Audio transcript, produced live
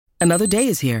Another day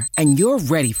is here, and you're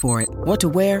ready for it. What to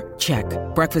wear? Check.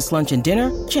 Breakfast, lunch, and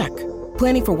dinner? Check.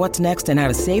 Planning for what's next and how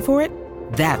to save for it?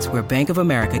 That's where Bank of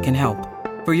America can help.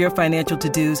 For your financial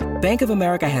to-dos, Bank of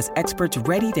America has experts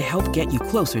ready to help get you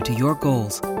closer to your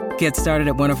goals. Get started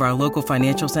at one of our local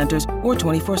financial centers or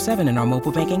 24/7 in our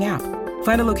mobile banking app.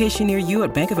 Find a location near you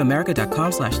at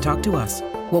bankofamerica.com/talktous.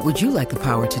 What would you like the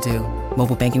power to do?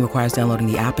 Mobile banking requires downloading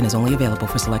the app and is only available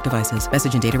for select devices.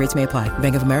 Message and data rates may apply.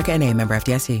 Bank of America N.A., member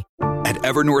FDIC. At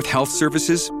Evernorth Health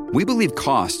Services, we believe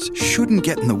costs shouldn't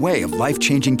get in the way of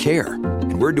life-changing care,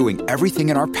 and we're doing everything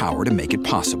in our power to make it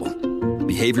possible.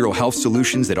 Behavioral health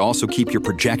solutions that also keep your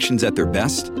projections at their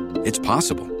best? It's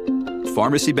possible.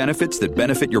 Pharmacy benefits that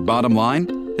benefit your bottom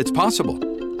line? It's possible.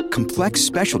 Complex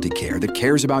specialty care that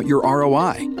cares about your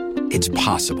ROI? It's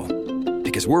possible.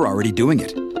 Because we're already doing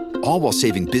it. All while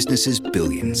saving businesses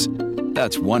billions.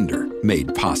 That's Wonder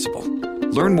made possible.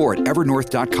 Learn more at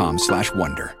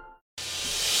evernorth.com/wonder.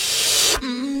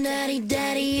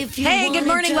 Hey, good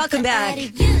morning. Welcome back.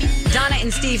 Donna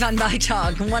and Steve on My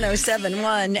Talk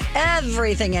 107.1.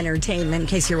 Everything Entertainment. In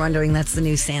case you're wondering, that's the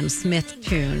new Sam Smith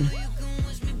tune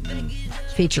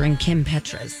featuring Kim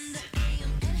Petras.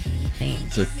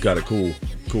 It's got a cool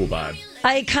vibe.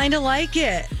 I kind of like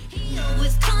it.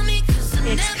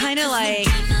 It's kind of like,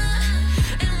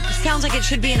 sounds like it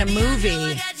should be in a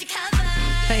movie.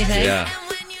 Don't you think? Yeah.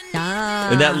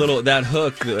 Ah. And that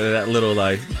hook, that little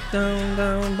like,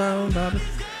 down.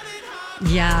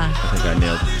 Yeah. I think I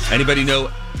nailed it. Anybody know?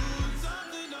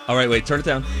 All right, wait, turn it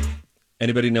down.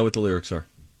 Anybody know what the lyrics are?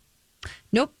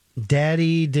 Nope.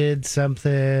 Daddy did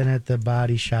something at the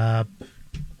body shop.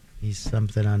 He's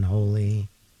something unholy.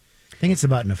 I think it's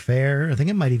about an affair. I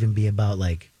think it might even be about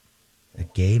like a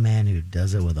gay man who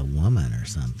does it with a woman or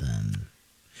something.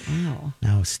 Oh.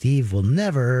 Now, Steve will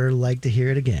never like to hear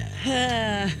it again.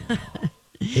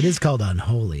 It is called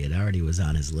Unholy. It already was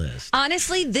on his list.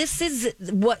 Honestly, this is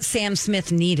what Sam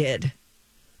Smith needed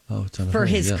for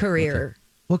his career. Okay.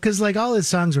 Well, because like all his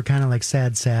songs were kind of like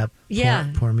sad sap,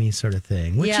 poor me sort of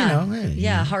thing. Which,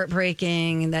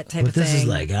 heartbreaking, that type of thing. But this is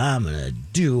like, I'm going to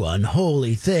do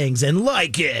unholy things and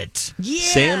like it.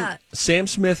 Yeah. Sam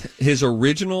Smith, his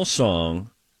original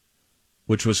song,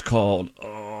 which was called,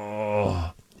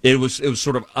 it was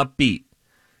sort of upbeat.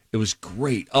 It was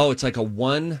great. Oh, it's like a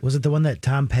one. Was it the one that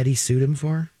Tom Petty sued him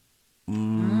for? Maybe.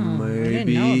 I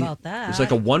didn't know about that. It's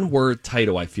like a one-word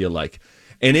title, I feel like.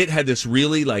 And it had this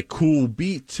really like cool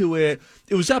beat to it.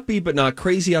 It was upbeat, but not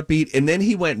crazy upbeat. And then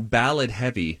he went ballad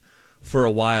heavy for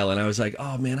a while. And I was like,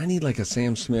 oh, man, I need like a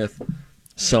Sam Smith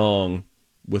song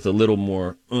with a little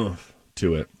more oomph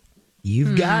to it.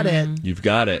 You've got it. You've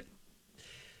got it.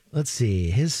 Let's see.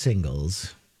 His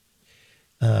singles.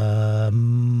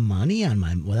 Money on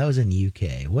My... Well, that was in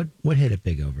UK. What hit it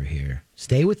big over here?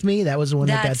 Stay With Me? That was the one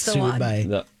that got sued by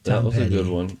that Tom was Petty. a good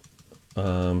one.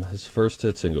 His first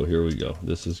hit single. Here we go.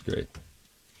 This is great.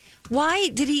 Why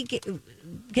did he get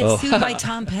sued by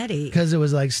Tom Petty? Because it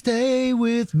was like, stay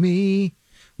with me.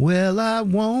 Well, I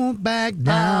won't back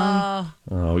down.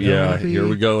 Oh, yeah. Here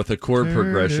we go with the chord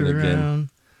progression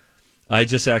again. I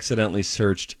just accidentally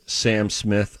searched Sam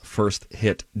Smith first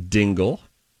hit Dingle.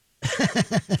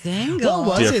 Dingle.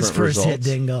 What was his first hit, results.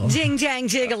 Dingle? Ding, dang,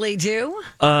 jiggly, do.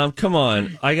 Come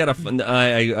on. I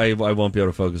won't be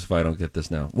able to focus if I don't get this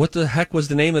now. What the heck was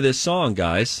the name of this song,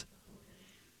 guys?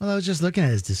 Well, I was just looking at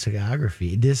his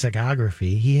discography.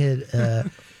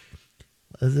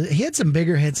 He had some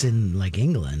bigger hits in like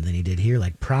England than he did here.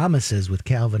 Like Promises with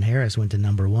Calvin Harris went to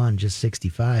number one, just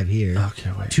 65 here.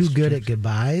 Okay, wait. Too Good at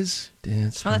Goodbyes.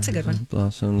 Dance. Oh, that's a good one.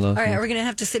 Blossom, love. All right, are we going to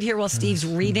have to sit here while Steve's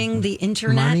reading the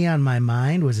internet? Money on My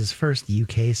Mind was his first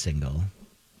UK single.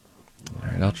 All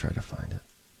right, I'll try to find it.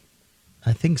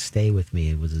 I think Stay With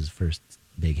Me was his first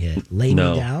big hit. Lay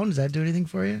Me Down, does that do anything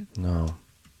for you? No.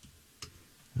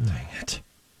 Dang it.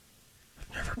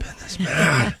 I've never been this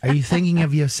mad. Are you thinking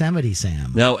of Yosemite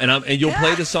Sam? No, and you'll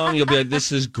play the song, you'll be like,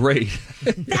 this is great.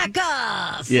 Back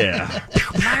off! Yeah.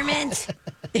 Varmint!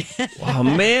 Wow,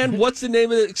 man, what's the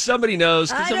name of it? Somebody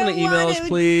knows. Can someone email us,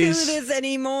 please? I don't want to do this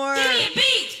anymore.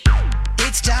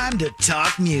 It's time to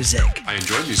talk music. I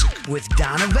enjoy music. With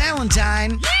Donna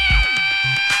Valentine.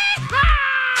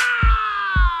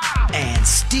 And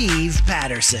Steve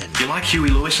Patterson. You like Huey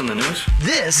Lewis on the news?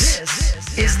 This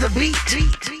is The Beat.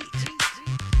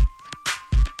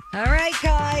 All right,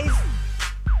 guys.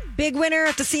 Big winner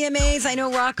at the CMAs. I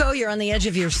know, Rocco, you're on the edge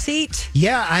of your seat.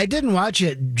 Yeah, I didn't watch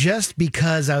it just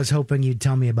because I was hoping you'd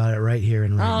tell me about it right here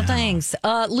and right now. Oh, thanks.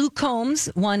 Luke Combs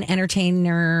won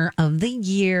Entertainer of the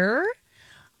Year.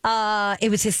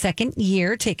 It was his second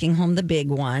year taking home the big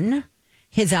one.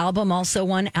 His album also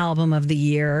won Album of the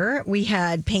Year. We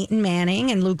had Peyton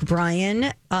Manning and Luke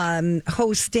Bryan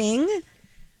hosting.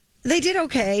 They did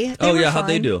okay. How'd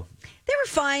they do? They were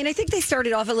fine. I think they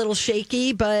started off a little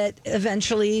shaky, but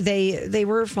eventually they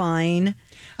were fine.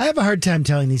 I have a hard time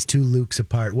telling these two Lukes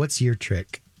apart. What's your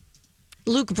trick?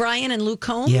 Luke Bryan and Luke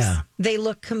Combs? Yeah. They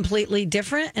look completely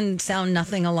different and sound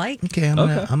nothing alike. Okay, I'm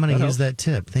gonna use that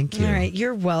tip. Thank you. All right,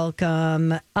 you're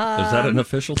welcome. Is that an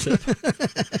official tip?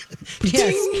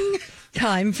 Yes.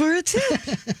 Time for a tip.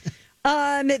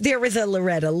 There was a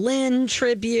Loretta Lynn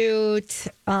tribute.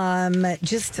 I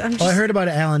heard about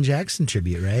an Alan Jackson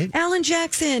tribute, right? Alan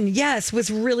Jackson, yes, was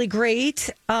really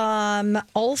great.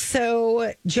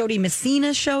 Also, Jody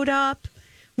Messina showed up,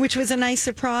 which was a nice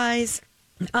surprise.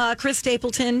 Chris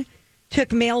Stapleton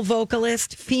took male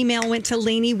vocalist. Female went to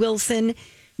Lainey Wilson.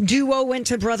 Duo went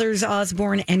to Brothers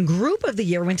Osborne. And Group of the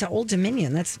Year went to Old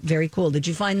Dominion. That's very cool. Did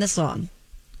you find the song?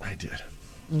 I did.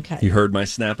 Okay. You heard my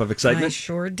snap of excitement? I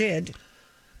sure did.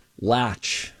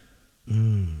 Latch.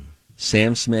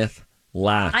 Sam Smith,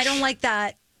 Latch. I don't like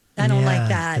that. I don't like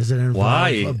that. Does it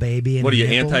involve a baby in What are you,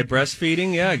 nipple?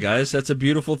 anti-breastfeeding? Yeah, guys, that's a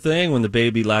beautiful thing when the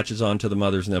baby latches onto the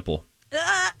mother's nipple.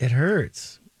 It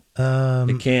hurts.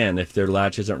 It can if their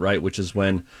latch isn't right, which is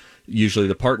when usually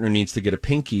the partner needs to get a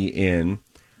pinky in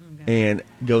and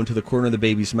go into the corner of the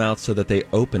baby's mouth so that they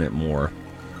open it more.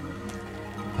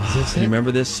 Is You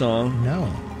remember this song?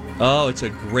 No. Oh, it's a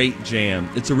great jam.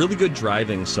 It's a really good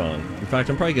driving song. In fact,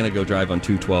 I'm probably going to go drive on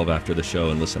 212 after the show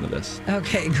and listen to this.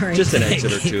 Okay, great. Just an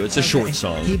exit or two. It's a short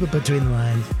song. Keep it between the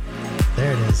lines.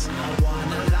 There it is.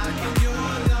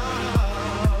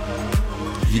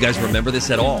 You guys remember this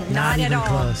at all? Not at even all.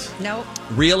 close. Nope.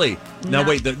 Really? Now, No.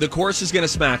 wait, the chorus is going to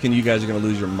smack and you guys are going to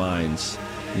lose your minds.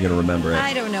 You're going to remember it.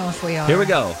 I don't know if we are. Here we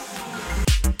go.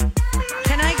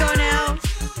 Can I go now?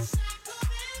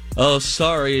 Oh,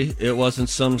 sorry, it wasn't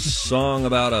some song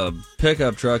about a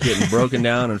pickup truck getting broken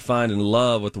down and finding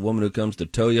love with the woman who comes to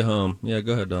tow you home. Yeah,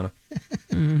 go ahead, Donna.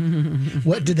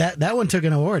 What did that one took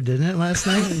an award, didn't it, last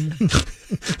night?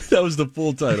 That was the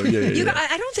full title. Yeah.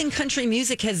 I don't think country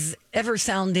music has ever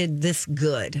sounded this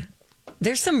good.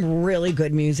 There's some really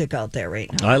good music out there right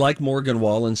now. I like Morgan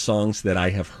Wallen's songs that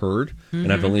I have heard,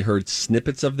 and I've only heard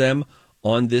snippets of them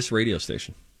on this radio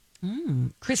station.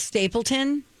 Chris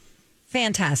Stapleton,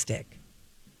 fantastic.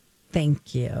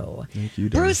 Thank you. Thank you,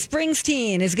 Donna. Bruce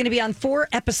Springsteen is going to be on 4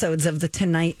 episodes of The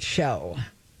Tonight Show.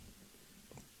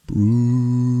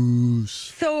 Bruce.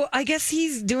 So I guess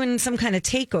he's doing some kind of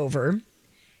takeover.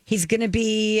 He's going to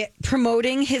be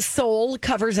promoting his Soul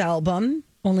covers album,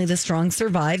 Only the Strong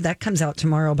Survive. That comes out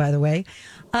tomorrow, by the way.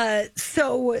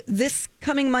 So this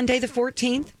coming Monday, the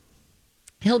 14th,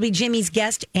 he'll be Jimmy's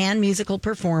guest and musical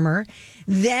performer.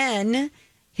 Then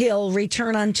he'll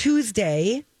return on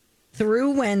Tuesday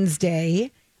through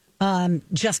Wednesday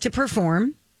just to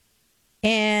perform.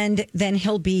 And then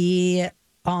he'll be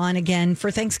on again for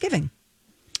Thanksgiving.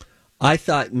 I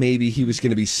thought maybe he was going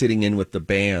to be sitting in with the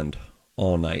band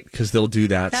all night because they'll do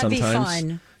that That'd sometimes. be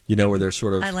fun. You know, where they're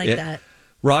sort of. I like that.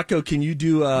 Rocco, can you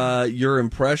do your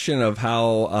impression of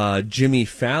how Jimmy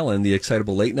Fallon, the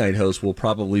excitable late night host, will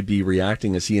probably be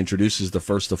reacting as he introduces the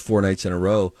first of 4 nights in a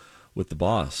row with the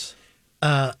boss?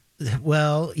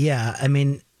 Well, yeah. I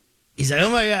mean, he's like,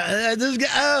 "Oh my god, this guy!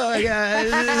 Oh my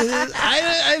god,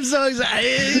 I'm so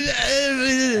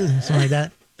excited!" Something like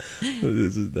that.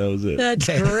 That was it. That's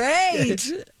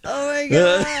great. Oh my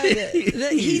God.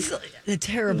 He's a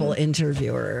terrible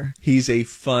interviewer. He's a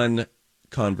fun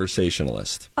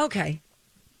conversationalist. Okay.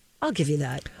 I'll give you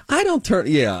that. I don't turn.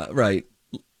 Yeah, right.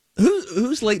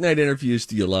 Whose late night interviews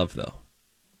do you love, though?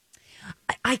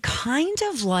 I kind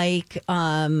of like,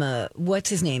 what's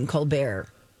his name? Colbert.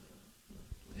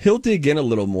 He'll dig in a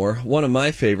little more. One of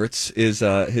my favorites is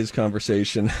his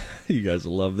conversation. You guys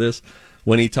will love this.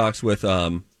 When he talks with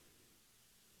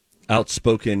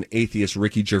outspoken atheist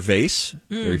Ricky Gervais,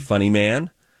 very funny man.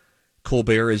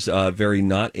 Colbert is very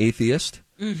not atheist.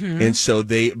 And so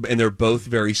they're both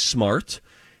very smart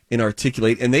and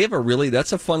articulate. And they have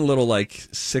that's a fun little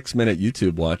 6-minute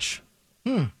YouTube watch.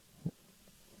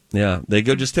 Yeah, they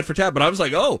go just tit for tat. But I was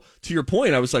like, oh, to your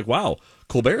point, I was like, wow,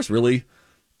 Colbert's really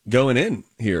going in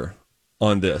here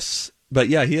on this. But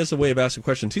yeah, he has a way of asking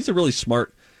questions. He's a really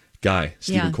smart guy,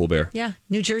 Stephen Colbert. Yeah,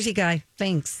 New Jersey guy.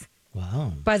 Thanks.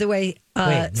 Wow. By the way, Wait,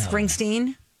 no.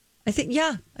 Springsteen, I think,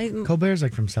 Colbert's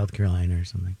from South Carolina or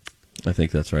something. I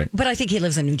think that's right. but I think he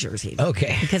lives in New Jersey.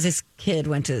 Okay. Because his kid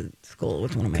went to school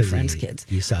with one of my friend's kids.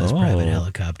 You saw his private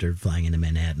helicopter flying into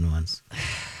Manhattan once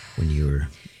when you were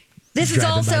This is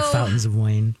Driving by also Fountains of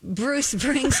Wayne. Bruce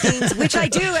Springsteen's, which I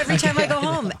do every time I go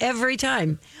home. Every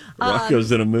time.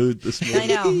 Rocco's in a mood this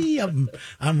morning. I know.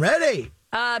 I'm ready.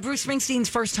 Bruce Springsteen's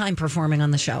first time performing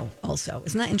on the show also.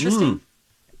 Isn't that interesting?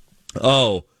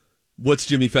 Oh, what's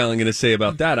Jimmy Fallon going to say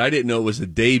about that? I didn't know it was a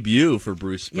debut for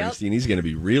Bruce Springsteen. Yep. He's going to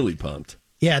be really pumped.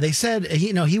 Yeah, they said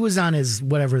he was on his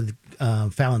whatever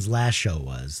Fallon's last show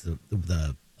was,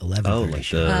 the 11:30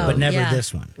 show, but never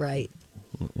this one. Right.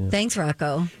 Thanks,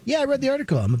 Rocco. Yeah, I read the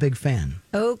article. I'm a big fan.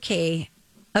 Okay.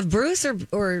 Of Bruce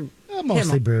or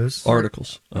Mostly him? Bruce.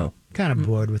 Articles. Oh. Kind of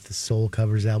bored with the Soul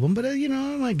Covers album, but I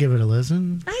might give it a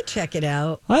listen. I'd check it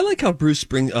out. I like how Bruce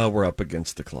Spring. Oh, we're up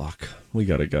against the clock. We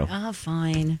got to go. Oh,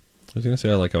 fine. I was going to say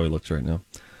I like how he looks right now.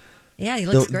 Yeah, he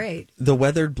looks great. The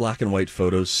weathered black and white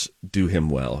photos do him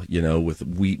well, with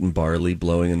wheat and barley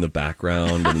blowing in the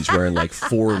background, and he's wearing like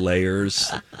 4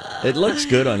 layers. It looks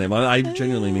good on him. I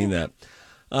genuinely mean that.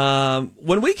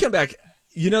 When we come back,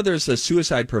 there's a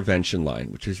suicide prevention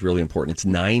line, which is really important. It's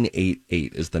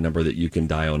 988 is the number that you can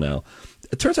dial now.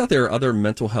 It turns out there are other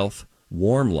mental health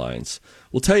warm lines.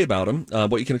 We'll tell you about them,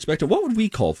 what you can expect, and what would we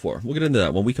call for. We'll get into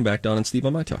that when we come back. Don and Steve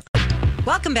on My Talk.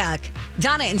 Welcome back.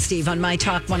 Donna and Steve on My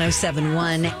Talk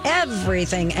 107.1,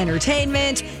 Everything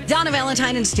Entertainment. Donna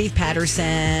Valentine and Steve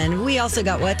Patterson. We also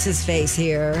got What's-His-Face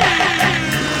here.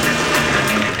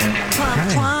 Clomp,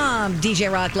 clomp,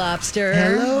 DJ Rock Lobster.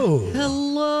 Hello.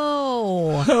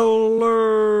 Hello.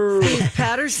 Hello. Steve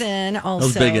Patterson also.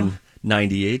 That was big in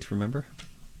 98, remember?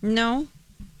 No.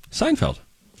 Seinfeld.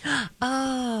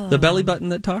 Oh. The belly button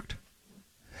that talked?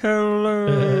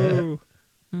 Hello.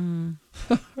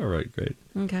 All right, great.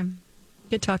 Okay.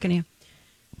 Good talking to you.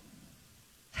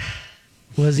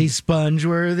 Was he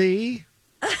sponge-worthy?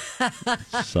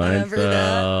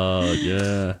 Seinfeld,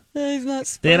 yeah. He's not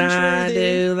sponge-worthy. Did I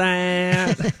do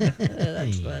that?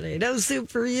 That's funny. No soup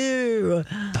for you.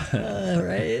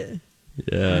 Right?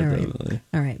 Yeah, All right. definitely.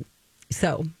 All right.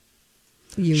 So,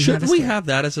 you Should have a we story. have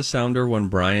that as a sounder when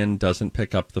Brian doesn't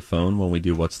pick up the phone when we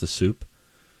do What's the Soup?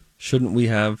 Shouldn't we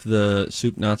have the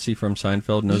soup Nazi from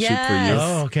Seinfeld? No soup for you.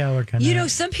 Oh, okay, I'll work on that.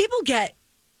 Some people get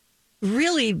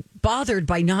really bothered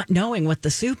by not knowing what the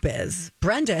soup is.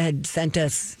 Brenda had sent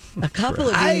us a couple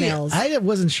of emails. I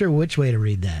wasn't sure which way to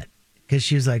read that because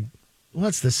she was like,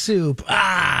 "What's the soup?"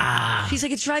 She's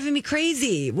like, it's driving me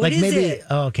crazy. What like is maybe. it?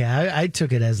 Oh, okay, I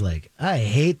took it as like, I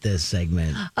hate this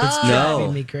segment. It's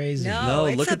driving me crazy. No,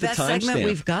 it's look the at the best segment timestamp.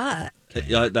 we've got.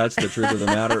 Yeah, that's the truth of the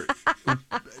matter.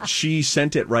 She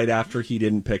sent it right after he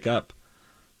didn't pick up.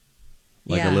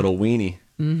 Like a little weenie.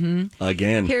 Mm-hmm.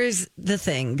 Again. Here's the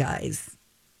thing, guys.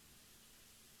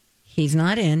 He's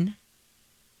not in.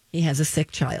 He has a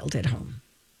sick child at home.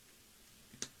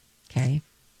 Okay.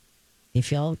 You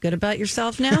feel good about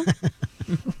yourself now?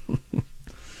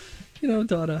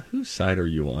 Donna, whose side are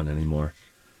you on anymore?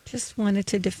 Just wanted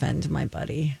to defend my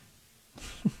buddy.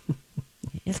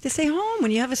 You have to stay home when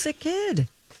you have a sick kid.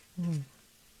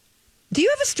 Do you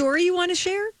have a story you want to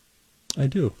share? I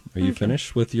do. Are you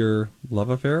finished with your love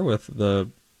affair with the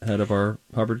head of our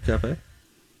Hubbard Cafe?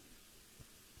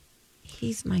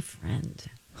 He's my friend.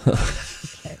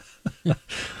 Okay.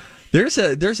 There's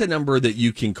a number that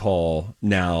you can call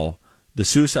now, the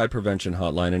suicide prevention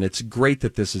hotline, and it's great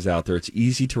that this is out there. It's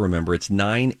easy to remember. It's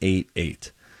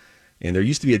 988. And there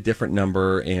used to be a different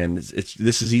number, and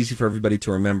this is easy for everybody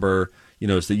to remember.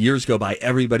 As the years go by,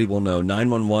 everybody will know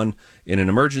 911 in an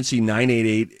emergency,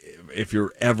 988. If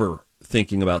you're ever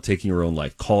thinking about taking your own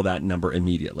life, call that number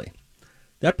immediately.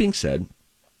 That being said,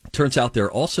 turns out there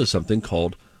are also something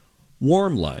called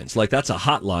warm lines. Like that's a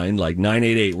hotline, like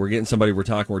 988. We're getting somebody, we're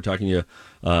talking to you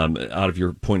out of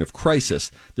your point of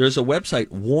crisis. There's a website,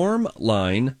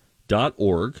 warmline.org,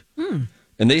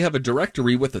 and they have a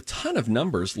directory with a ton of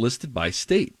numbers listed by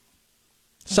state.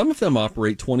 Some of them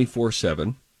operate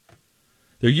 24/7.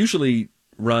 They're usually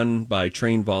run by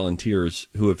trained volunteers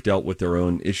who have dealt with their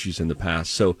own issues in the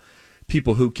past. So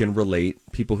people who can relate,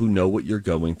 people who know what you're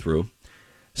going through.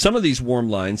 Some of these warm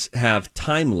lines have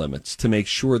time limits to make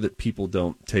sure that people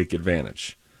don't take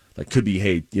advantage. Like could be,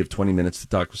 hey, you have 20 minutes to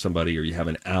talk with somebody, or you have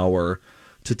an hour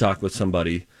to talk with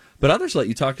somebody. But others let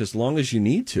you talk as long as you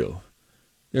need to.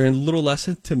 They're a little less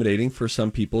intimidating for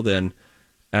some people than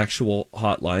actual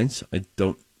hotlines. I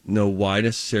don't know why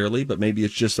necessarily, but maybe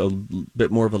it's just a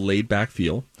bit more of a laid-back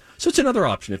feel. So it's another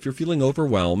option. If you're feeling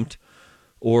overwhelmed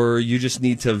or you just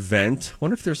need to vent, I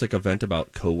wonder if there's like a vent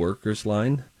about coworkers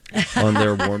line on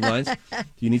their warm lines. Do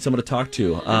you need someone to talk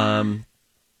to?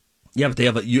 Yeah, but they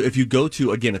have if you go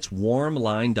to, again, it's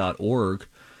warmline.org,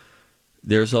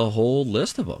 there's a whole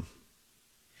list of them.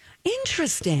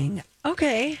 Interesting.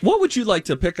 Okay. What would you like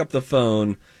to pick up the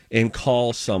phone and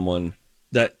call someone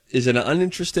that is an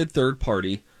uninterested third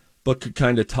party, but could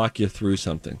kind of talk you through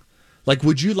something. Like,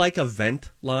 would you like a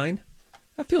vent line?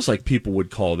 That feels like people would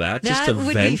call that just a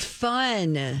would vent. be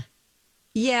fun.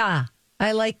 Yeah,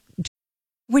 I like.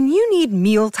 When you need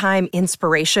mealtime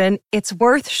inspiration, it's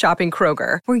worth shopping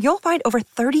Kroger, where you'll find over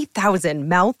 30,000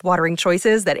 mouth-watering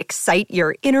choices that excite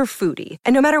your inner foodie.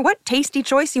 And no matter what tasty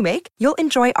choice you make, you'll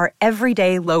enjoy our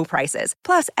everyday low prices,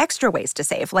 plus extra ways to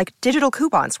save, like digital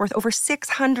coupons worth over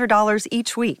 $600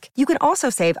 each week. You can also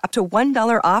save up to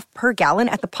 $1 off per gallon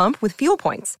at the pump with fuel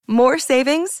points. More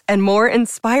savings and more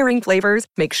inspiring flavors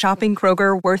make shopping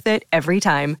Kroger worth it every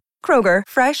time. Kroger,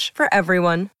 fresh for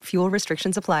everyone. Fuel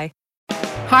restrictions apply.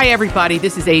 Hi, everybody.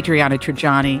 This is Adriana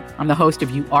Trajani. I'm the host of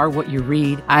You Are What You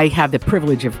Read. I have the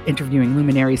privilege of interviewing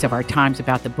luminaries of our times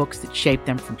about the books that shaped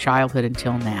them from childhood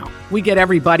until now. We get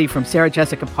everybody from Sarah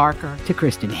Jessica Parker to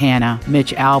Kristen Hanna,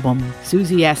 Mitch Albom,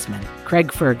 Susie Essman,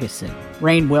 Craig Ferguson,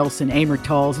 Rainn Wilson, Amor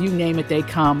Tolls, you name it, they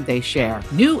come, they share.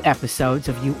 New episodes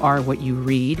of You Are What You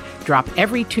Read drop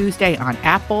every Tuesday on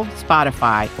Apple,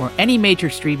 Spotify, or any major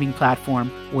streaming platform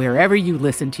wherever you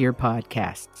listen to your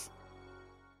podcasts.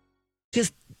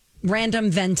 Just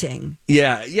random venting.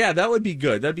 Yeah, that would be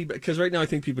good. That'd be because right now I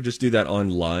think people just do that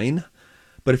online.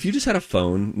 But if you just had a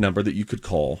phone number that you could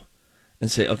call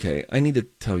and say, okay, I need to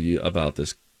tell you about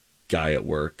this guy at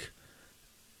work.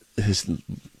 His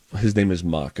name is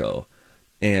Mako,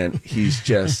 and he's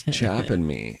just chapping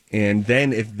me. And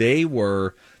then if they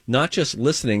were not just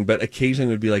listening, but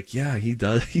occasionally would be like, yeah, he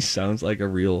does. He sounds like a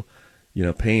real,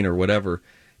 pain or whatever.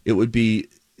 It would be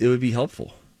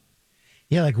helpful.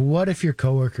 Yeah, like what if your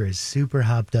coworker is super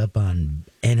hopped up on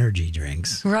energy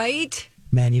drinks? Right?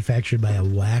 Manufactured by a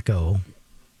wacko.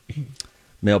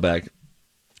 Mailbag.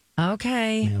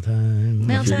 Okay. Mail time.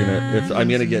 Mail time. If I'm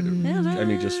gonna get,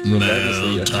 just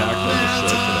relentlessly attacked on this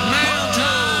show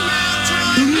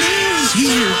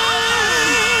today.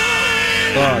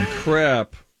 Oh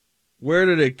crap! Where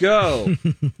did it go?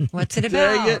 What's it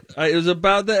about? Dang it! It was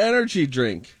about the energy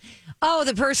drink. Oh,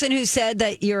 the person who said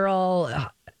that you're all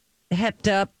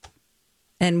hepped up,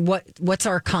 and what's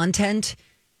our content?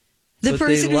 The But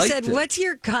person they who liked said, it. "What's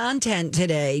your content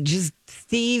today? Just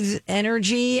Steve's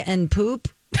energy and poop."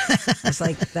 It's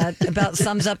like that about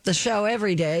sums up the show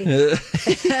every day.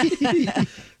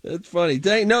 That's funny.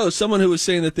 Dang, no, someone who was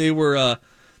saying that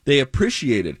they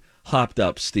appreciated hopped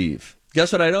up Steve.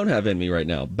 Guess what I don't have in me right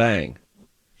now? Bang.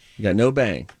 You got no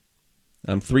bang.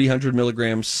 I'm 300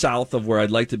 milligrams south of where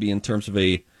I'd like to be in terms of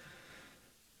a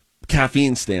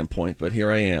caffeine standpoint, but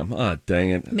here I am. Ah, dang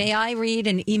it. May I read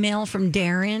an email from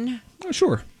Darren? Oh,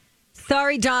 sure.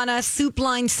 Sorry, Donna. Soup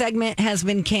line segment has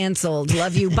been canceled.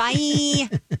 Love you. Bye.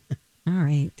 All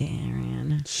right,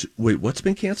 Darren. Wait, what's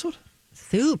been canceled?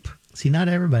 Soup. See, not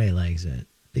everybody likes it.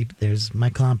 There's my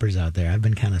clompers out there. I've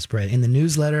been kind of spread in the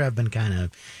newsletter. I've been kind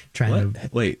of trying to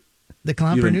wait. The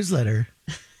Clomper newsletter.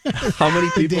 How many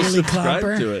people Daily subscribe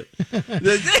Clomper. to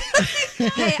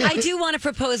it? Hey, I do want to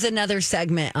propose another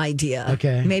segment idea.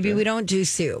 Okay. Maybe we don't do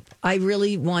soup. I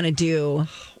really want to do.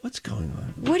 What's going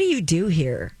on? What do you do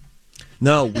here?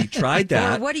 No, we tried Or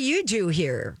that. what do you do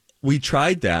here? We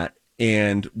tried that,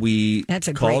 and we That's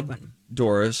a great called one.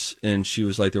 Doris, and she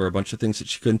was like, there were a bunch of things that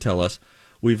she couldn't tell us.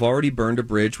 We've already burned a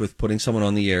bridge with putting someone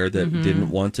on the air that Mm-hmm. didn't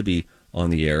want to be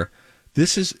on the air.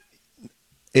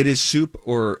 It is soup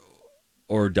or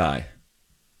die.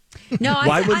 No,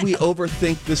 Why would we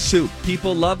overthink the soup?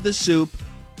 People love the soup.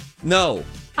 No,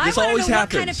 I this want to always know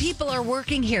happens. what kind of people are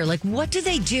working here. Like, what do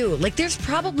they do? Like, there's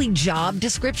probably job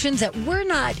descriptions that we're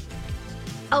not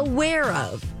aware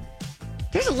of.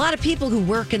 There's a lot of people who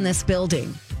work in this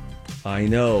building. I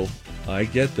know. I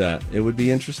get that. It would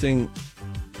be interesting,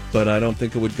 but I don't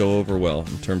think it would go over well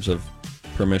in terms of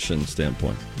permission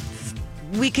standpoint.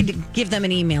 We could give them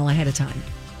an email ahead of time.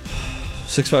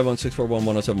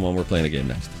 651-641-1071. We're playing a game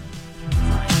next.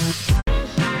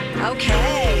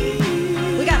 Okay.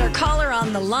 We got our caller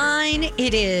on the line.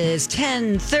 It is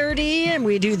 10:30, and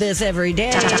we do this every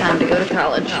day. Time to go to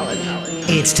college.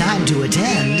 It's time to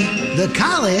attend the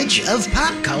College of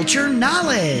Pop Culture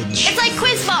Knowledge. It's like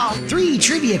quiz ball. 3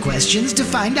 trivia questions to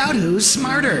find out who's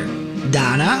smarter.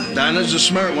 Donna Donna's a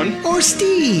smart one. or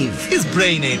Steve? His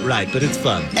brain ain't right, but it's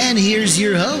fun. And here's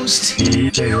your host.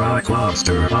 DJ Rock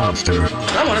Lobster.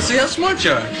 I want to see how smart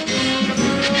you are.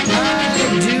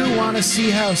 I do want to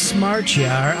see how smart you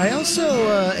are. I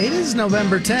also, it is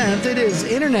November 10th. It is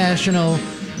International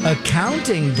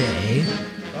Accounting Day.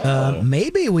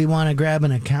 Maybe we want to grab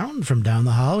an accountant from down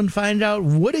the hall and find out,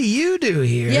 what do you do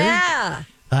here? Yeah.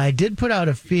 I did put out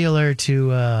a feeler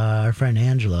to our friend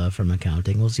Angela from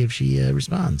accounting. We'll see if she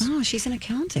responds. Oh, she's in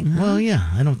accounting, huh? Well, yeah.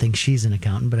 I don't think she's an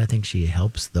accountant, but I think she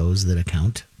helps those that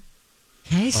account.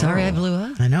 Hey, sorry I blew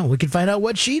up. I know. We can find out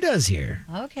what she does here.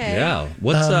 Okay. Yeah.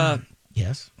 What's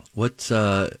Yes. What's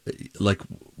like?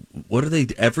 What are they?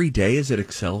 Every day is it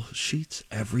Excel sheets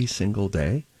every single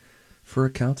day for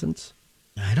accountants?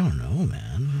 I don't know,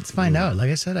 man. Let's find out.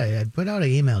 Like I said, I put out an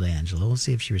email to Angela. We'll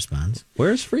see if she responds.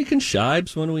 Where's freaking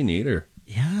Shibes when we need her?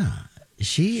 Yeah, Does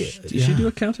she do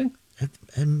accounting? I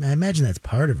imagine that's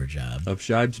part of her job. Of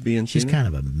Shibes being She's seen? kind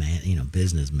of a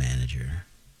business manager.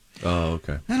 Oh,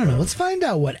 okay. I don't know. Let's find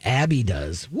out what Abby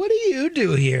does. What do you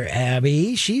do here,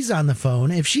 Abby? She's on the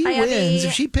phone. If she wins,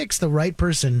 if she picks the right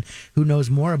person who knows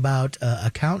more about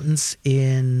accountants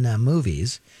in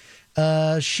movies,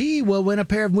 she will win a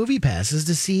pair of movie passes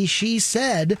to see She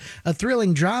Said, a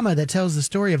thrilling drama that tells the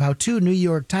story of how two New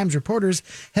York Times reporters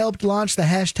helped launch the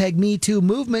hashtag #MeToo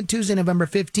movement. Tuesday, November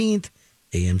 15th.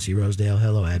 AMC Rosedale.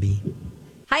 Hello, Abby.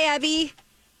 Hi, Abby.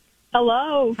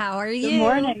 Hello. How are you? Good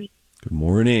morning. Good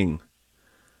morning.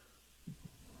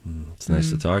 It's nice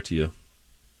to talk to you.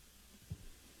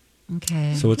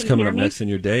 Okay. So what's Can you coming hear up me? next in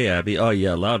your day, Abby? Oh,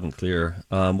 yeah, loud and clear.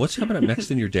 What's coming up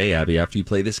next in your day, Abby, after you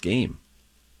play this game?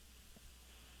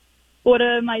 What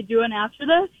am I doing after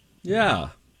this? Yeah.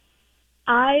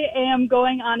 I am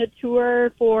going on a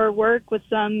tour for work with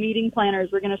some meeting planners.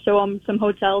 We're going to show them some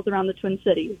hotels around the Twin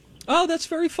Cities. Oh, that's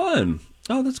very fun.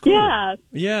 Oh, that's cool. Yeah.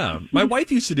 Yeah. My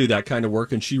wife used to do that kind of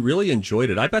work, and she really enjoyed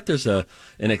it. I bet there's an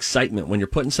excitement when you're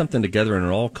putting something together and it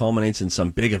all culminates in some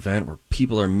big event where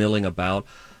people are milling about.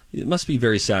 It must be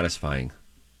very satisfying.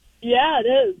 Yeah, it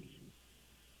is.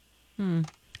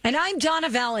 And I'm Donna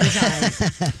Valentine.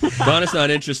 Donna's not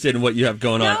interested in what you have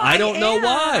going on. No, I don't know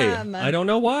am. why. I don't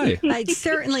know why. I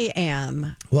certainly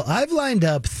am. Well, I've lined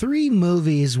up 3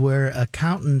 movies where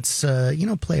accountants,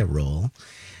 play a role.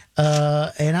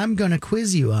 And I'm going to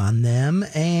quiz you on them,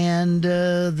 and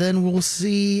then we'll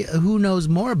see who knows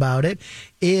more about it.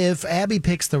 If Abby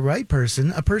picks the right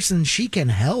person, a person she can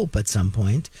help at some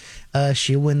point,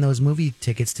 she'll win those movie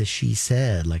tickets to She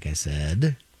Said, like I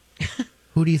said.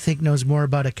 Who do you think knows more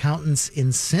about accountants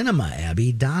in cinema,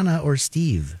 Abby, Donna or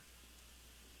Steve?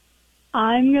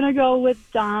 I'm going to go with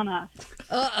Donna.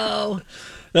 Uh-oh.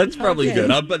 That's probably Okay.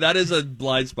 good. But that is a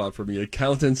blind spot for me.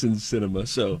 Accountants in cinema.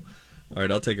 So, all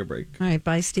right, I'll take a break. All right,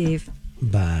 bye, Steve.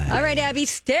 Bye. All right, Abby,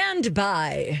 stand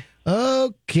by.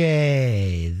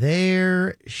 Okay,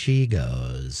 there she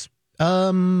goes.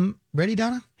 Ready,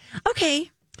 Donna? Okay.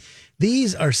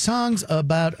 These are songs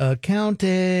about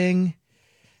accounting.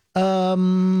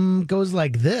 Goes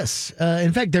like this.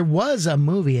 In fact, there was a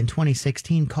movie in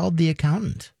 2016 called The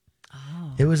Accountant.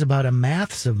 It was about a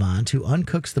math savant who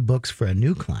uncooks the books for a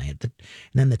new client. And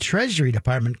then the Treasury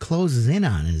Department closes in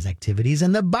on his activities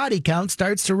and the body count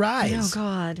starts to rise. Oh,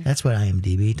 God. That's what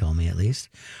IMDb told me, at least.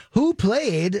 Who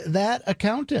played that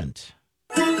accountant?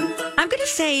 I'm going to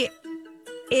say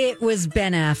it was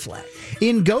Ben Affleck.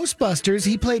 In Ghostbusters,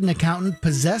 he played an accountant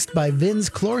possessed by Vince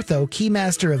Clortho,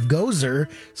 keymaster of Gozer,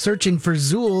 searching for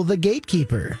Zool, the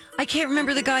gatekeeper. I can't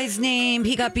remember the guy's name.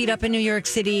 He got beat up in New York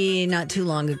City not too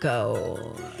long ago.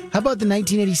 How about the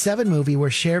 1987 movie where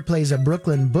Cher plays a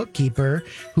Brooklyn bookkeeper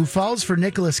who falls for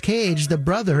Nicolas Cage, the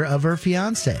brother of her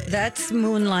fiancé? That's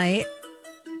Moonlight.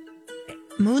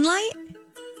 Moonlight?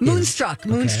 Moonstruck.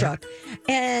 Moonstruck.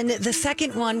 And the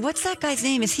second one, what's that guy's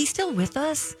name? Is he still with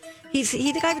us? He's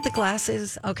the guy with the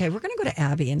glasses. Okay, we're going to go to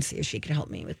Abby and see if she can help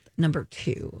me with number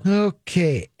 2.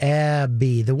 Okay,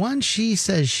 Abby. The one she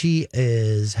says she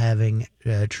is having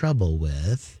trouble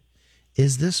with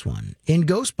is this one. In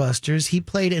Ghostbusters, he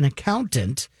played an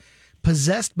accountant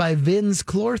possessed by Vince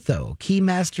Clortho,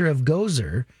 keymaster of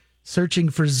Gozer, searching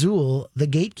for Zool, the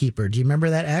gatekeeper. Do you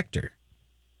remember that actor?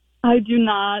 I do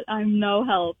not. I'm no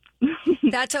help.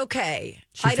 That's okay.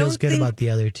 She feels good about the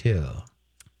other 2.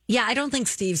 Yeah, I don't think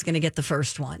Steve's going to get the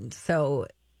first one. So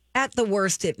at the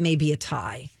worst, it may be a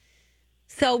tie.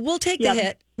 So we'll take the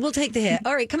hit. We'll take the hit.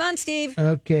 All right, come on, Steve.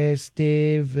 Okay,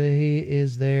 Steve, he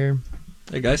is there.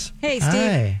 Hey, guys. Hey,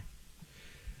 Steve.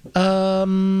 Hi.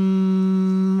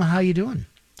 How you doing?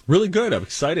 Really good. I'm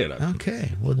excited.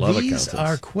 Okay. Well, Love these accountants.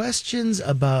 are questions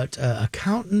about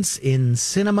accountants in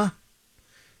cinema.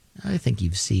 I think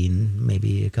you've seen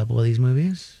maybe a couple of these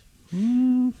movies.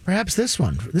 Perhaps this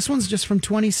one. This one's just from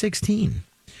 2016.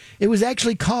 It was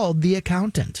actually called The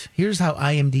Accountant. Here's how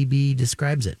IMDb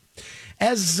describes it.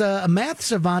 As a math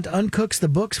savant uncooks the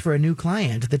books for a new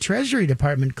client, the Treasury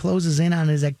Department closes in on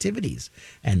his activities,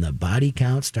 and the body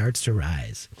count starts to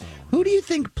rise. Who do you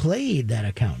think played that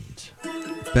accountant?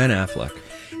 Ben Affleck.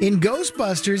 In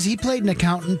Ghostbusters, he played an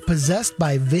accountant possessed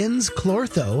by Vince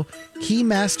Clortho,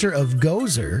 keymaster of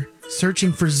Gozer,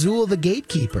 searching for Zool the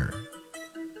Gatekeeper.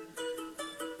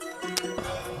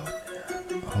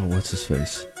 Oh, what's his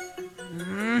face?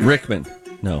 Rickman.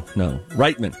 No.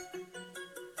 Reitman.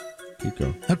 Keep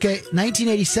going. Okay,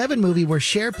 1987 movie where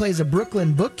Cher plays a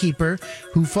Brooklyn bookkeeper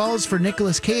who falls for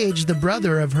Nicolas Cage, the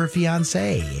brother of her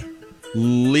fiancée.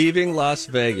 Leaving Las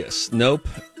Vegas. Nope.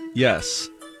 Yes.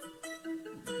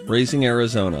 Raising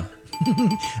Arizona.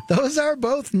 Those are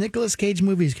both Nicolas Cage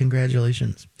movies.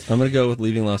 Congratulations. I'm going to go with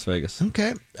Leaving Las Vegas.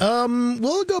 Okay.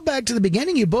 We'll go back to the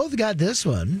beginning. You both got this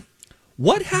one.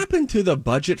 What happened to the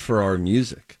budget for our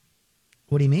music?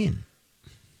 What do you mean?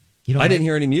 I didn't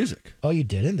hear any music. Oh, you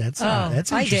didn't? That's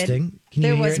interesting. I did. Can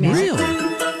There you was hear it now? music.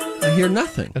 Really? I hear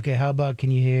nothing. Okay, how about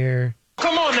can you hear?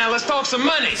 Come on now, let's talk some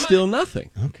money. Still nothing.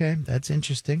 Okay, that's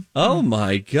interesting. Oh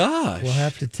my gosh. We'll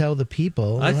have to tell the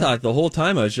people. I thought the whole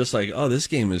time I was just like, oh, this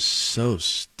game is so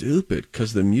stupid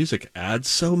because the music adds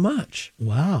so much.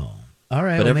 Wow. All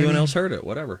right. But well, everyone maybe- else heard it.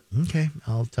 Whatever. Okay,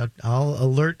 I'll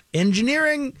alert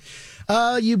engineering.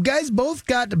 You guys both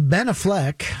got Ben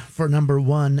Affleck for number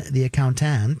one, The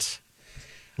Accountant.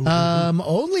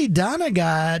 Only Donna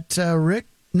got Rick.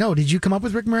 No, did you come up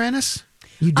with Rick Moranis?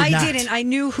 You did not. I didn't. I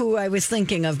knew who I was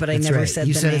thinking of, but I That's never right. said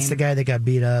you the said name. it's the guy that got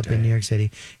beat up in New York City.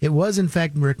 It was, in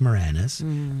fact, Rick Moranis.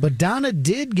 But Donna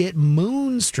did get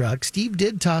Moonstruck. Steve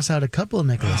did toss out a couple of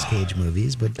Nicolas Cage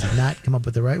movies, but did not come up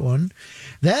with the right one.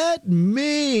 That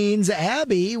means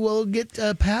Abby will get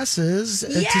passes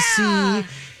to see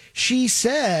She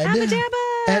Said Abba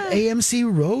dabba. at AMC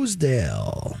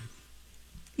Rosedale.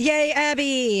 Yay,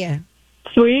 Abby.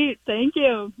 Sweet. Thank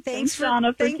you. Thanks for-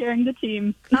 Donna, for carrying the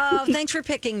team. Oh, thanks for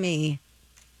picking me.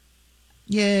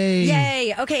 Yay.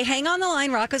 Yay. Okay, hang on the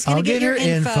line. Rocco's going I'll to get her your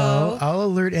info. I'll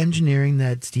alert engineering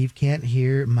that Steve can't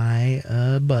hear my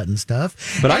button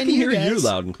stuff. But I And can hear you guys-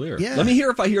 loud and clear. Yeah. Let me hear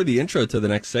if I hear the intro to the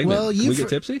next segment. Well, Can we get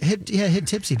tipsy? Hit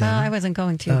tipsy, I Donna. wasn't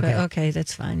going to, but okay,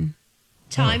 that's fine.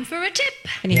 Time for a tip.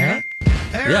 Can you hear it?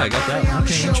 Yeah, I got that.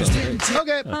 Okay, interesting.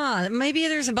 Okay. Maybe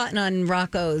there's a button on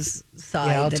Rocco's side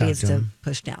Yeah, I'll that talk he has to to him.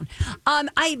 push down.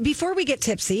 Before we get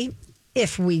tipsy,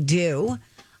 if we do,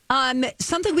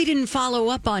 something we didn't follow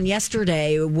up on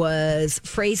yesterday was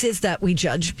phrases that we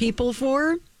judge people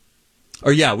for.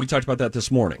 Or yeah, we talked about that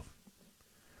this morning.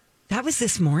 That was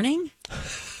this morning?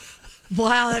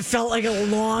 Wow, that felt like a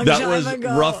long That time was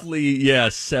ago. roughly,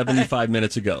 75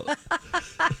 minutes ago.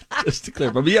 Just to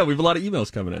clarify. But yeah, we have a lot of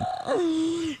emails coming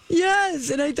in. Yes,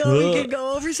 and I thought we could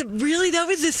go over some. Really, that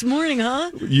was this morning, huh?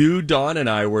 You, Dawn, and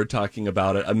I were talking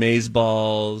about it.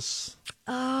 Amazeballs.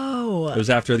 Oh. It was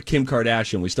after Kim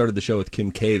Kardashian. We started the show with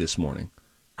Kim K this morning.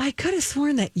 I could have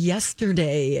sworn that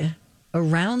yesterday,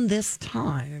 around this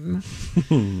time,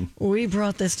 we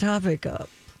brought this topic up.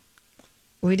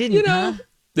 We didn't, huh?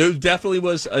 It definitely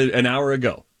was an hour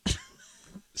ago.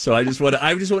 So I just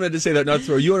wanted to say that, not to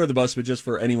throw you under the bus, but just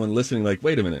for anyone listening, like,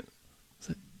 wait a minute.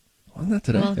 Wasn't that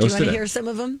today? Well, It do you was want to today. hear some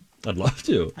of them? I'd love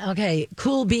to. Okay,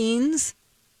 Cool Beans.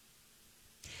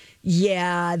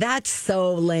 Yeah, that's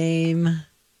so lame.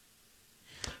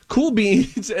 Cool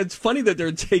Beans, it's funny that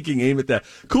they're taking aim at that.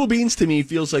 Cool Beans to me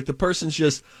feels like the person's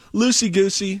just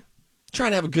loosey-goosey,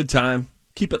 trying to have a good time,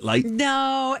 keep it light.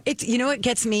 No, it's, you know what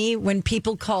gets me? When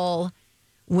people call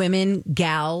women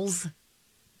gals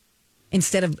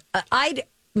instead of, I'd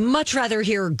much rather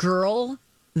hear girl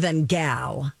than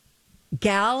gal.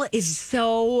 Gal is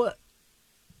so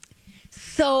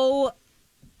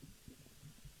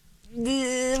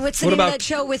what's the name of that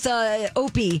show with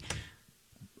Opie?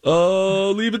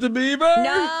 Oh, Leave It to Beaver?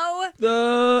 No.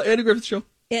 The Andy Griffith Show.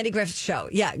 Andy Griffith Show.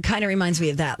 Yeah, it kind of reminds me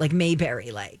of that, like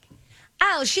Mayberry, like,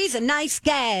 oh, she's a nice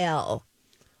gal.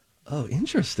 Oh,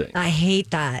 interesting. I hate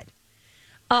that.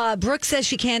 Brooke says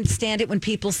she can't stand it when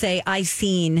people say, I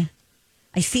seen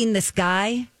this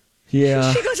guy.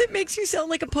 Yeah. She goes, it makes you sound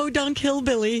like a podunk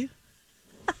hillbilly.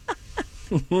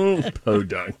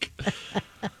 Podunk.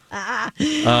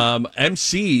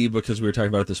 MC, because we were talking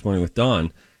about it this morning with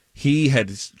Dawn, he had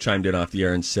chimed in off the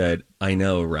air and said, I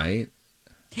know, right?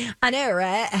 I know,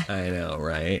 right? I know,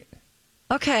 right?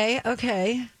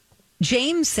 Okay.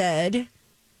 James said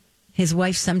his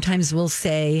wife sometimes will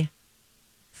say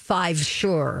 5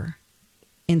 sure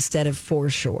instead of 4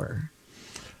 sure.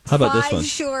 How about this 5 one?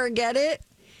 sure, get it?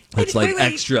 It's like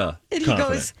extra And he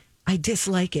confident. goes, I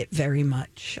dislike it very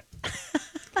much.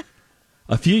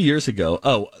 A few years ago,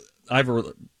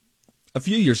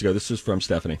 this was from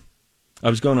Stephanie. I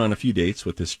was going on a few dates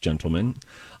with this gentleman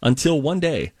until one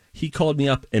day he called me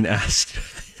up and asked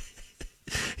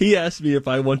me if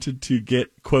I wanted to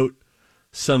get, quote,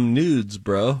 some nudes,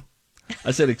 bro.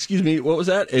 I said, excuse me, what was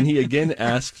that? And he again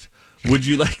asked, would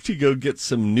you like to go get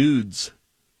some nudes?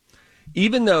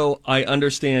 Even though I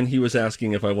understand he was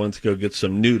asking if I wanted to go get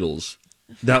some noodles,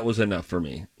 that was enough for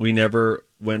me. We never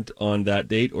went on that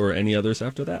date or any others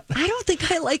after that. I don't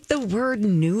think I like the word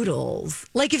noodles.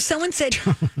 Like if someone said,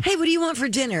 hey, what do you want for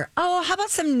dinner? Oh, how about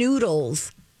some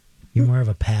noodles? You more of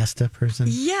a pasta person?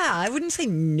 Yeah, I wouldn't say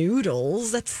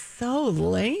noodles. That's so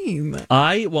lame.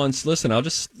 I once,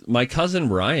 my cousin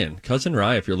Ryan,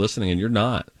 if you're listening and you're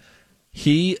not,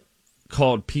 he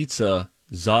called pizza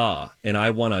za, and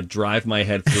I want to drive my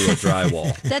head through a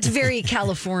drywall. That's very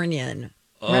Californian,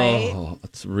 right? Oh,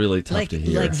 it's really tough to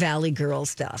hear. Like Valley Girl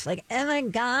stuff. Like, oh my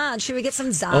God, should we get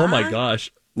some za? Oh my gosh.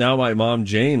 Now my mom,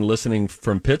 Jane, listening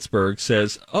from Pittsburgh,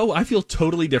 says, oh, I feel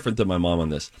totally different than my mom on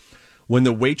this. When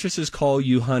the waitresses call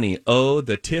you honey, oh,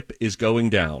 the tip is going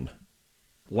down.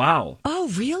 Wow. Oh,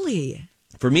 really?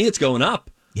 For me, it's going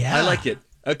up. Yeah. I like it.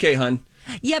 Okay, hun.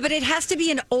 Yeah, but it has to be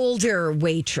an older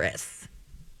waitress.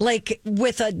 Like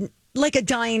with a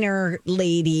diner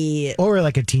lady. Or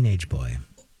like a teenage boy.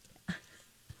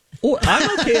 Or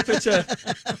I'm okay if it's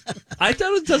I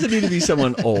thought it doesn't need to be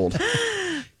someone old.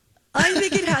 I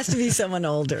think it has to be someone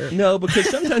older. No, because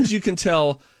sometimes you can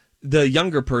tell the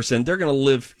younger person, they're going to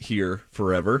live here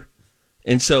forever.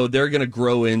 And so they're going to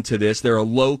grow into this. They're a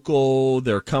local.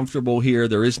 They're comfortable here.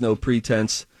 There is no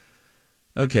pretense.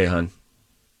 Okay, hon.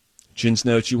 Gin's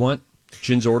notes you want?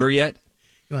 Gin's order yet?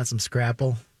 You want some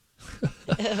Scrapple?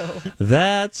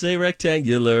 That's a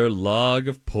rectangular log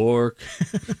of pork.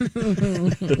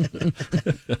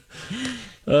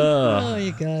 Oh,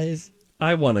 you guys.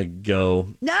 I want to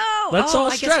go. No. Let's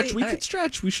all I stretch. We could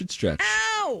stretch. We should stretch.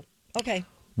 Ow. Okay.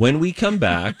 When we come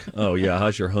back, oh, yeah,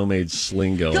 how's your homemade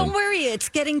sling going? Don't worry. It's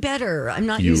getting better. I'm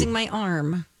not using my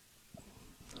arm.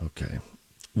 Okay.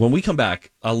 When we come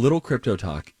back, a little crypto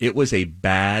talk. It was a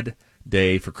bad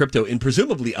day for crypto and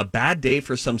presumably a bad day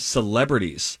for some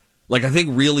celebrities. Like, I think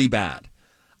really bad.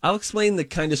 I'll explain the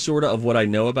kind of sort of what I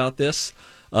know about this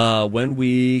when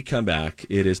we come back.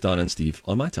 It is Don and Steve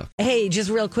on My Talk. Hey, just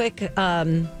real quick.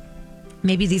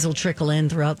 Maybe these will trickle in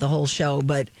throughout the whole show,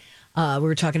 but we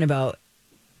were talking about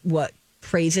what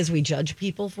praises we judge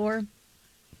people for.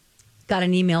 Got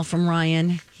an email from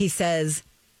Ryan. He says,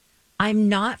 I'm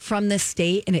not from this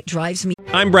state and it drives me.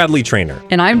 I'm Bradley Trainer.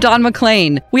 And I'm Don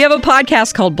McClain. We have a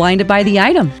podcast called Blinded by the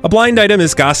Item. A blind item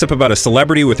is gossip about a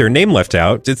celebrity with their name left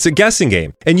out. It's a guessing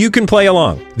game, and you can play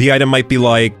along. The item might be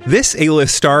like, this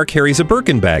A-list star carries a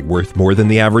Birkin bag worth more than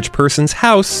the average person's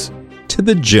house to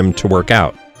the gym to work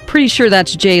out. Pretty sure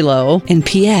that's J-Lo. And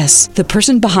P.S. the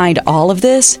person behind all of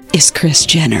this is Kris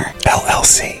Jenner,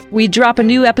 LLC. We drop a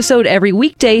new episode every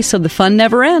weekday so the fun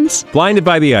never ends. Blinded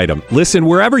by the Item. Listen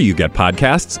wherever you get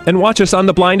podcasts and watch us on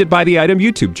the Blinded by the Item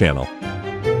YouTube channel.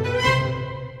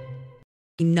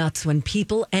 Nuts when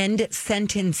people end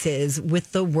sentences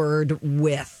with the word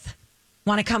with.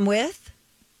 Want to come with?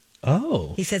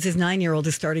 Oh. He says his 9-year-old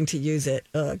is starting to use it.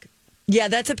 Ugh. Yeah,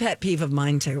 that's a pet peeve of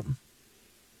mine too.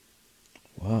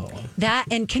 Wow. That,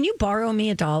 and can you borrow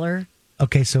me $1?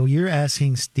 Okay, so you're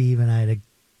asking Steve and I to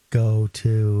go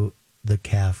to the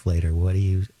calf later.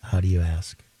 How do you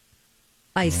ask?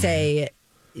 I say,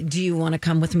 do you want to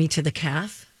come with me to the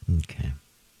calf? Okay.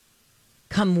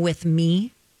 Come with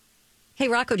me. Hey,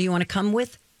 Rocco, do you want to come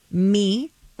with me?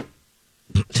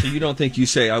 So you don't think you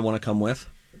say, I want to come with?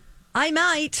 I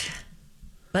might,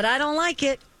 but I don't like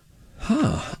it.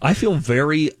 I feel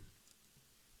very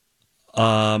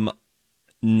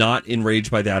not enraged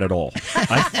by that at all.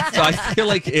 I feel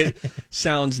like it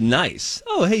sounds nice.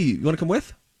 Oh, hey, you want to come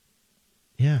with?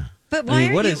 Yeah. But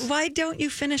why don't you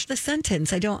finish the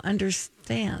sentence? I don't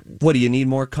understand. What, do you need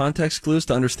more context clues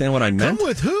to understand what I meant? Come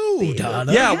with who,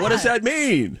 Donna? Yeah, what does that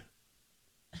mean?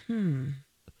 I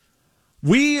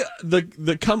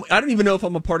don't even know if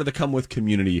I'm a part of the come with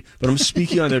community, but I'm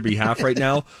speaking on their behalf right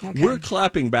now. Okay. We're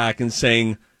clapping back and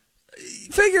saying,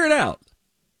 figure it out.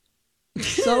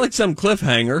 It's not like some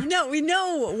cliffhanger. No, we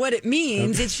know what it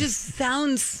means. Okay. It just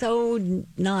sounds so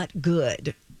not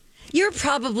good. You're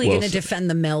probably going to defend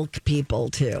the milk people,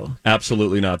 too.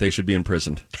 Absolutely not. They should be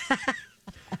imprisoned.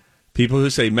 People who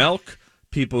say milk,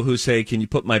 people who say, can you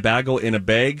put my bagel in a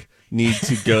bag, need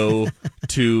to go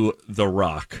to the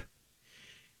Rock.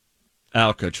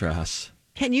 Alcatraz.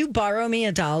 Can you borrow me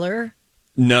 $1?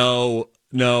 No,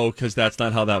 because that's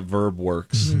not how that verb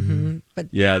works. Mm-hmm. But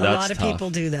yeah, a that's lot of tough. People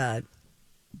do that.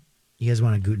 You guys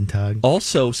want a Guten Tag?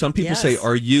 Also, some people say,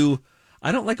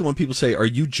 I don't like it when people say, are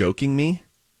you joking me?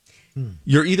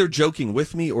 You're either joking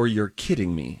with me or you're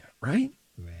kidding me, right?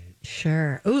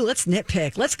 Sure. Ooh, let's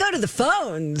nitpick. Let's go to the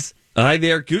phones. Hi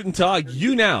there, Guten Tag.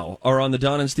 You now are on the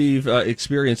Don and Steve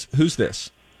experience. Who's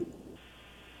this?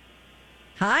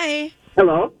 Hi.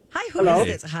 Hello. Hi, who Hello?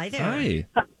 is this? Hi there. Hi.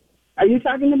 Are you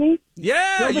talking to me?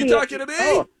 Yeah, Nobody you talking to me?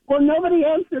 Oh, well, nobody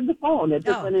answered the phone. It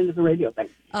just went into the radio thing.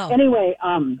 Oh. Anyway,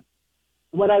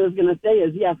 what I was going to say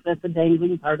is, yes, that's a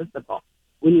dangling participle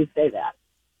when you say that.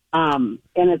 And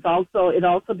it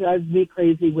also drives me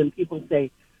crazy when people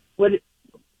say,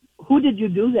 who did you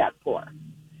do that for?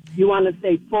 You want to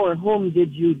say, for whom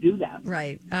did you do that?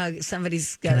 Right.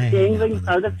 Somebody's got dangling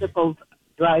participles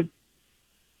drive,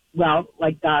 well,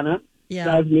 like Donna,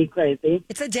 drives me crazy.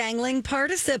 It's a dangling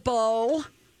participle.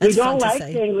 That's we don't fun to like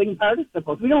say. dangling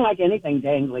participles. We don't like anything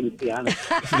dangling, to be honest.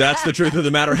 That's the truth of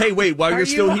the matter. Hey, wait, while Are you're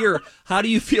still you- here, how do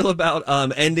you feel about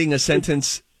ending a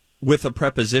sentence with a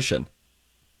preposition?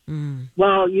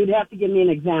 Well, you'd have to give me an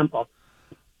example.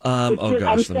 Oh gosh.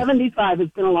 I'm 75.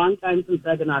 It's been a long time since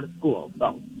I've been out of school.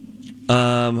 So,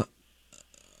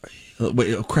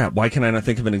 wait, oh crap! Why can I not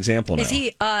think of an example now? Is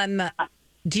he?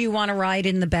 Do you want to ride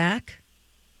in the back?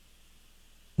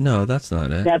 No, that's not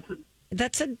it.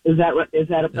 That's a. Is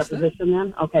that a preposition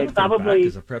then? Okay, probably. Back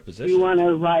is a preposition. You want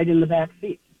to ride in the back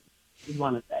seat? You'd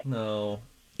want to say. No.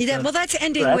 Well, that's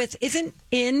ending correct. with isn't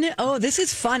in. Oh, this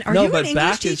is fun. Are no, you but an English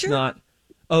back teacher? is not.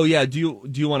 Oh yeah. Do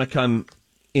you want to come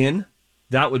in?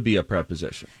 That would be a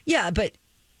preposition. Yeah, but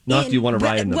Not do you want to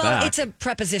ride in the back? Well, it's a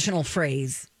prepositional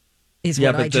phrase. Is yeah,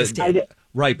 what but I just did.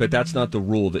 Right, but that's not the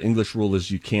rule. The English rule is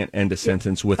you can't end a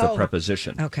sentence with a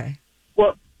preposition. Okay.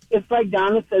 Well, it's like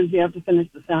Donna says. You have to finish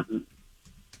the sentence.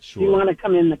 Sure. Do you want to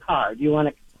come in the car? Do you want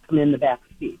to come in the back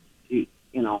seat? You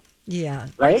know. Yeah.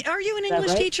 Right? Are you an Is that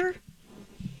English right? teacher?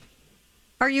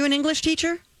 Are you an English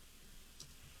teacher?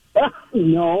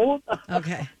 No.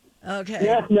 Okay. Okay.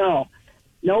 Yeah, no.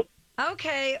 Nope.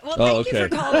 Okay. Well, thank you for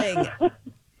calling.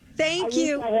 Thank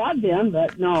you. I had been,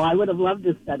 but no, I would have loved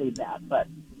to study that. But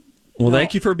Well,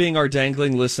 thank you for being our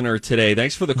dangling listener today.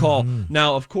 Thanks for the call.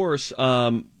 Now, of course,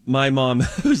 my mom,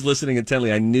 who's listening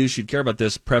intently, I knew she'd care about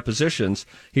this. Prepositions.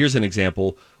 Here's an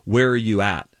example. Where are you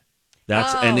at?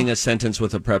 That's ending a sentence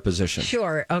with a preposition.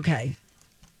 Sure. Okay.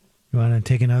 You want to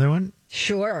take another one?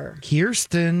 Sure.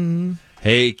 Kirsten.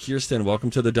 Hey, Kirsten,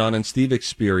 welcome to the Don and Steve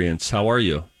experience. How are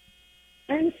you?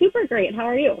 I'm super great. How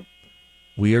are you?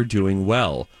 We are doing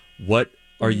well. What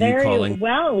are you calling?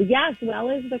 Well, yes, well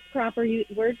is the proper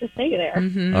word to say there.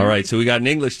 Mm-hmm. All right, so we got an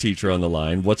English teacher on the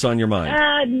line. What's on your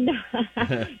mind?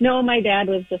 No, my dad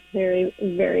was just very,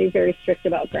 very, very strict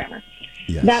about grammar.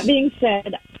 Yes. That being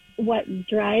said, what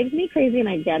drives me crazy, and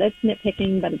I get it's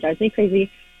nitpicking, but it drives me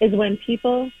crazy, is when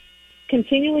people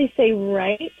continually say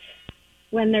right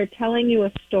when they're telling you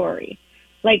a story.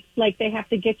 Like they have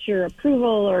to get your approval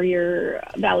or your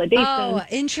validation. Oh,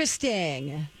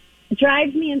 interesting.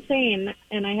 Drives me insane.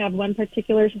 And I have one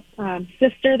particular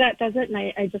sister that does it, and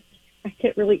I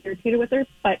get really irritated with her,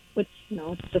 but which,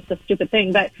 it's just a stupid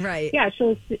thing. But right. Yeah,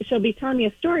 she'll be telling me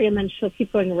a story, and then she'll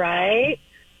keep going right,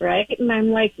 and I'm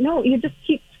like, no, you just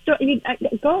keep just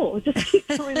keep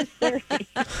telling the story.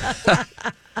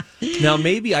 Now,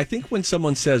 maybe I think when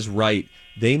someone says right,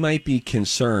 they might be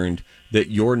concerned that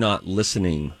you're not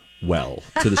listening well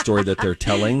to the story that they're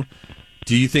telling.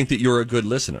 Do you think that you're a good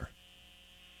listener?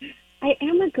 I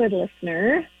am a good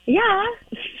listener. Yeah.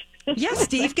 Yeah,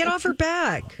 Steve, get off her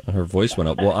back. Her voice went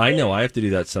up. Well, I know I have to do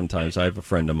that sometimes. I have a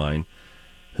friend of mine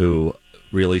who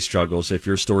really struggles. If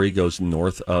your story goes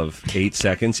north of 8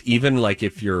 seconds, even like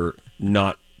if you're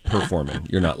not performing,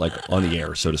 you're not like on the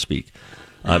air, so to speak,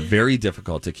 very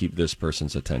difficult to keep this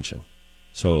person's attention.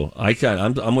 So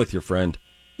I'm with your friend.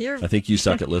 I think you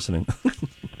suck at listening.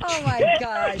 Oh, my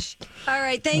gosh. All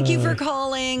right. Thank you for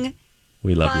calling.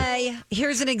 We love you.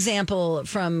 Here's an example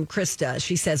from Krista.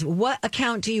 She says, what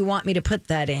account do you want me to put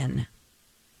that in?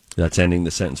 That's ending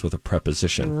the sentence with a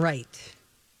preposition. Right.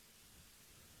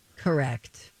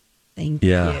 Correct. Thank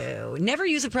Yeah. you. Never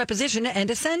use a preposition to end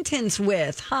a sentence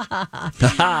with. Ha, ha, ha.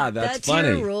 Ha, that's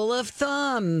funny. Your rule of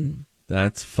thumb.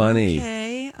 That's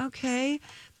funny. Okay.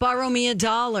 Borrow me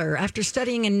 $1. After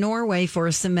studying in Norway for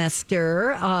a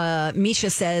semester,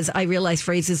 Misha says, I realize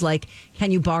phrases like,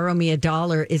 can you borrow me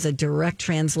 $1 is a direct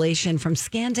translation from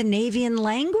Scandinavian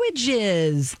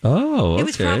languages. Oh, okay. It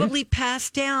was probably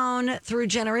passed down through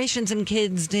generations and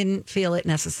kids didn't feel it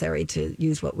necessary to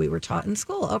use what we were taught in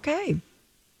school. Okay.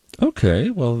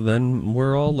 Okay, well, then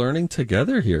we're all learning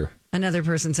together here. Another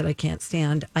person said, I can't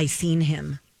stand. I seen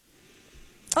him.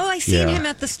 Oh, I seen him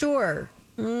at the store.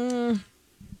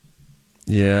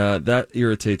 Yeah, that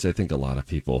irritates, I think, a lot of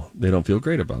people. They don't feel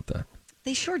great about that.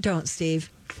 They sure don't, Steve.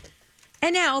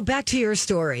 And now back to your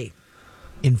story.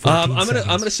 In 14 I'm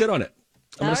gonna sit on it.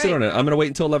 I'm going to sit on it. I'm going to wait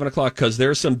until 11 o'clock because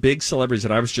there's some big celebrities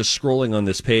that I was just scrolling on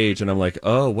this page and I'm like,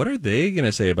 oh, what are they going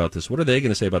to say about this? What are they going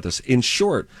to say about this? In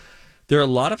short, there are a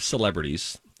lot of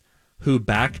celebrities who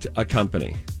backed a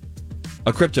company,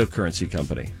 a cryptocurrency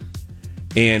company.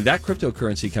 And that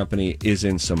cryptocurrency company is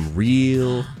in some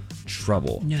real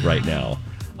trouble right now.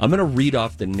 I'm going to read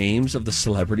off the names of the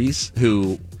celebrities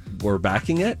who were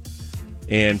backing it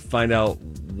and find out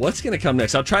what's going to come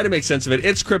next. I'll try to make sense of it.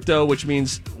 It's crypto, which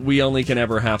means we only can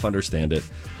ever half understand it.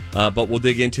 But we'll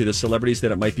dig into the celebrities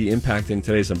that it might be impacting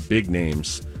today. Some big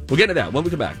names. We'll get into that when we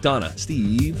come back. Donna,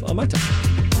 Steve, on My Talk.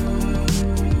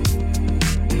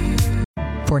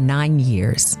 For 9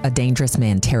 years, a dangerous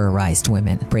man terrorized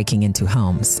women, breaking into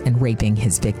homes and raping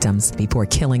his victims before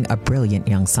killing a brilliant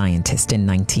young scientist in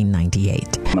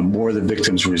 1998. The more the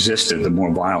victims resisted, the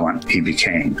more violent he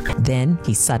became. Then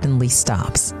he suddenly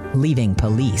stops, leaving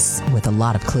police with a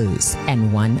lot of clues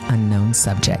and one unknown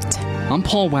subject. I'm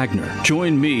Paul Wagner.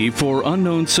 Join me for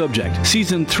Unknown Subject,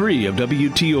 Season 3 of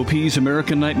WTOP's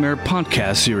American Nightmare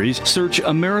podcast series. Search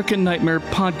American Nightmare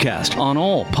Podcast on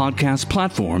all podcast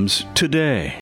platforms today.